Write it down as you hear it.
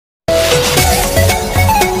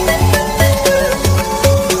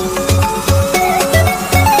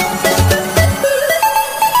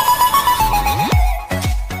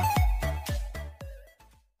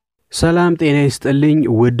ሰላም ጤና ይስጥልኝ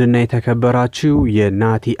ውድና የተከበራችሁ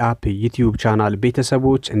የናቲ አፕ ዩቲዩብ ቻናል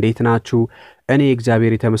ቤተሰቦች እንዴት ናችሁ? እኔ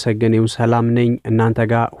እግዚአብሔር የተመሰገነ ይሁን ሰላም ነኝ። እናንተ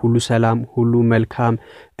ጋር ሁሉ ሰላም ሁሉ መልካም?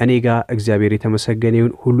 እኔ ጋር እግዚአብሔር የተመሰገነ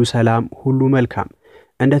ይሁን ሁሉ ሰላም ሁሉ መልካም።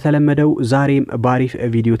 እንደተለመደው ዛሬም ባሪፍ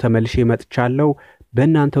ቪዲዮ ተመልሼ መጥቻለሁ።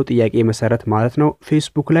 በእናንተው ጥያቄ መሰረት ማለት ነው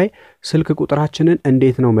ፌስቡክ ላይ ስልክ ቁጥራችንን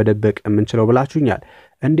እንዴት ነው መደበቅ የምንችለው ብላችሁኛል።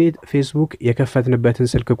 እንዴት ፌስቡክ የከፈትንበትን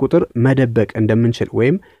ስልክ ቁጥር መደበቅ እንደምንችል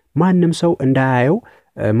ወይም ማንም ሰው እንዳያየው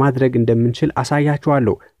ማድረግ እንደምንችል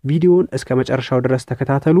አሳያችኋለሁ። ቪዲዮውን እስከ መጨረሻው ድረስ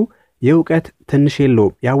ተከታተሉ። የውቀት ትንሽ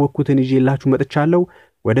የለውም ያወቅኩትን ይዤላችሁ መጥቻለሁ።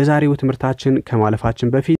 ወደ ዛሬው ትምህርታችን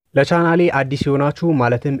ከማለፋችን በፊት ለቻናሌ አዲስ የሆናችሁ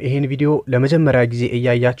ማለትም ይሄን ቪዲዮ ለመጀመሪያ ጊዜ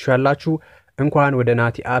እያያችሁ ያላችሁ እንኳን ወደ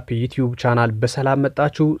ናቲ አፕ ዩቲዩብ ቻናል በሰላም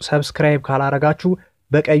መጣችሁ። ሰብስክራይብ ካላረጋችሁ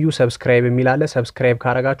በቀዩ ሰብስክራይብ የሚላለ ሰብስክራይብ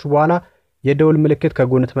ካረጋችሁ በኋላ የደውል ምልክት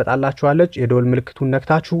ከጎን ትመጣላችኋለች። የደውል ምልክቱን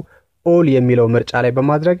ነክታችሁ ኦል የሚለው ምርጫ ላይ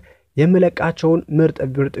በማድረግ የምለቃቸውን ምርጥ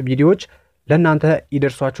ቪዲዮዎች ለእናንተ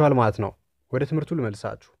ይደርሷችኋል ማለት ነው። ወደ ትምህርቱ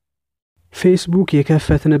ልመልሳችሁ። ፌስቡክ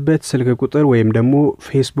የከፈትንበት ስልክ ቁጥር ወይም ደግሞ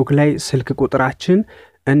ፌስቡክ ላይ ስልክ ቁጥራችን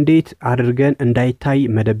እንዴት አድርገን እንዳይታይ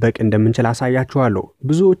መደበቅ እንደምንችል አሳያችኋለሁ።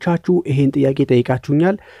 ብዙዎቻችሁ ይሄን ጥያቄ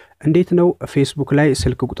ጠይቃችሁኛል። እንዴት ነው ፌስቡክ ላይ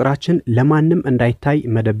ስልክ ቁጥራችን ለማንም እንዳይታይ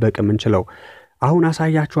መደበቅ የምንችለው? አሁን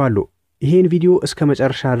አሳያችኋለሁ። ይሄን ቪዲዮ እስከ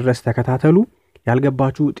መጨረሻ ድረስ ተከታተሉ።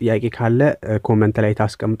 ያልገባችሁ ጥያቄ ካለ ኮሜንት ላይ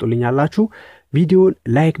ታስቀምጡልኛላችሁ። ቪዲዮን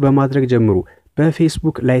ላይክ በማድረግ ጀምሩ።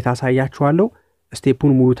 በፌስቡክ ላይ ታሳያችኋለሁ።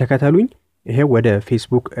 ስቴፑን ሙሉ ተከተሉኝ። ይሄ ወደ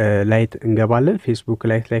ፌስቡክ ላይት እንገባለን። ፌስቡክ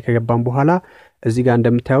ላይት ላይ ከገባን በኋላ እዚህ ጋር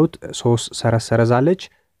እንደምታዩት 3 ሰረዝ አለች።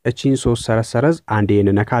 እቺን 3 ሰረዝ አንዴ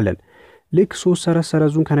እንነካለን። ልክ 3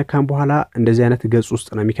 ሰረዙን ከነካን በኋላ እንደዚህ አይነት ገጽ ውስጥ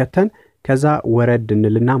ነው የሚከተን። ከዛ ወረድ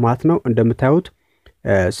እንልና ማለት ነው እንደምታዩት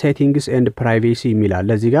ሴቲንግስ ኤንድ ፕራይቬሲ የሚላል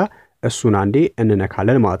እዚህ ጋር እሱን አንዴ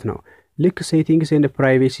እንነካለን ማለት ነው። ልክ ሴቲንግስ ኤንድ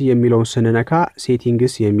ፕራይቬሲ የሚለውን ስንነካ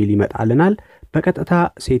ሴቲንግስ የሚል ይመጣልናል። በቀጥታ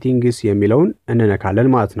ሴቲንግስ የሚለውን እንነካለን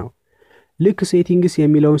ማለት ነው። ልክ ሴቲንግስ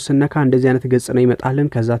የሚለውን ስነካ እንደዚህ አይነት ገጽ ነው ይመጣልን።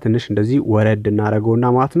 ከዛ ትንሽ እንደዚህ ወረድ እናረጋውና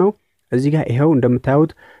ማለት ነው እዚህ ጋር ይሄው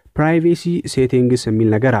እንደምታዩት ፕራይቬሲ ሴቲንግስ የሚል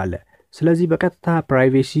ነገር አለ። ስለዚህ በቀጥታ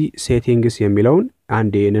ፕራይቬሲ ሴቲንግስ የሚለውን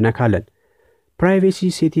አንዴ እንነካለን። ፕራይቬሲ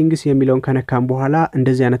ሴቲንግስ የሚለውን ከነካን በኋላ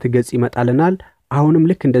እንደዚህ አይነት ገጽ ይመጣልናል። አሁንም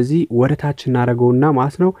ልክ እንደዚህ ወደታች እናረጋውና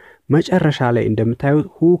ማለት ነው መጨረሻ ላይ እንደምታዩት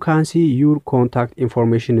who can see your contact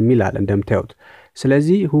information የሚላል እንደምታዩት።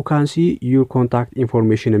 ስለዚህ who can see your contact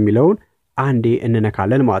information የሚለውን አንዴ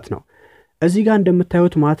እንነካለን ማለት ነው። እዚህ ጋር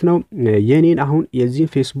እንደምታዩት ማለት ነው የኔን አሁን የዚህ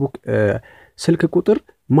ፌስቡክ ስልክ ቁጥር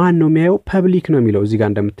ማን ነው የሚያየው? ፐብሊክ ነው የሚለው እዚህ ጋር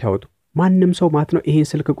እንደምታዩት ማንም ሰው ማለት ነው ይሄን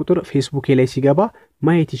ስልክ ቁጥር ፌስቡክ ላይ ሲገባ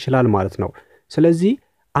ማየት ይችላል ማለት ነው። ስለዚህ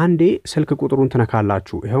አንዴ ስልክ ቁጥሩን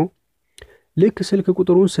ትነካላችሁ። ይሄው ልክ ስልክ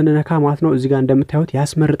ቁጥሩን ስንነካ ማለት ነው እዚህ ጋር እንደምታዩት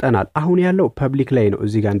ያስመርጠናል። አሁን ያለው ፐብሊክ ላይ ነው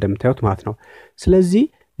እዚህ ጋር እንደምታዩት ማለት ነው። ስለዚህ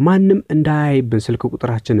ማንም እንዳያይብን ስልክ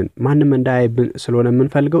ቁጥራችንን ማንም እንዳያይብን ስለሆነ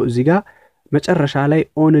የምንፈልገው እዚህ ጋር መጨረሻ ላይ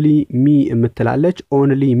ኦንሊ ሚ የምትላለች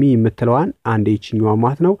ኦንሊ ሚ የምትለዋን አንዴ ይችኛዋ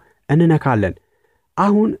ማለት ነው እንነካለን።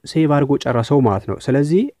 አሁን ሴቭ አድርጎ ጨረሰው ማለት ነው።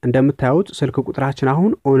 ስለዚህ እንደምታዩት ስልክ ቁጥራችን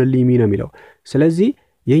አሁን ኦንሊ ሚ ነው የሚለው። ስለዚህ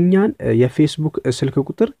የኛን የፌስቡክ ስልክ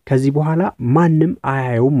ቁጥር ከዚህ በኋላ ማንም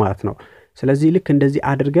አያየውም ማለት ነው። ስለዚህ ልክ እንደዚህ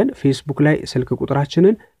አድርገን ፌስቡክ ላይ ስልክ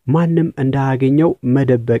ቁጥራችንን ማንም እንዳያገኘው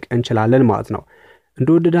መደበቅ እንችላለን ማለት ነው።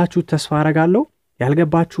 እንደወደዳችሁ ተስፋ አረጋለሁ።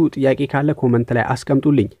 ያልገባችሁ ጥያቄ ካለ ኮሜንት ላይ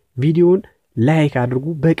አስቀምጡልኝ። ቪዲዮውን ላይክ አድርጉ።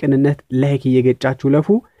 በቅንነት ላይክ እየገጫችሁ ለፉ።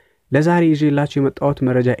 ለዛሬ ይዤላችሁ የመጣሁት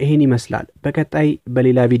መረጃ ይሄን ይመስላል። በቀጣይ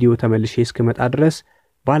በሌላ ቪዲዮ ተመልሼ እስክመጣ ድረስ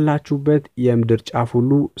ባላችሁበት የምድር ጫፍ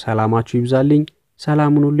ሁሉ ሰላማችሁ ይብዛልኝ።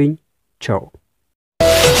 ሰላም ሁኑልኝ። ቻው።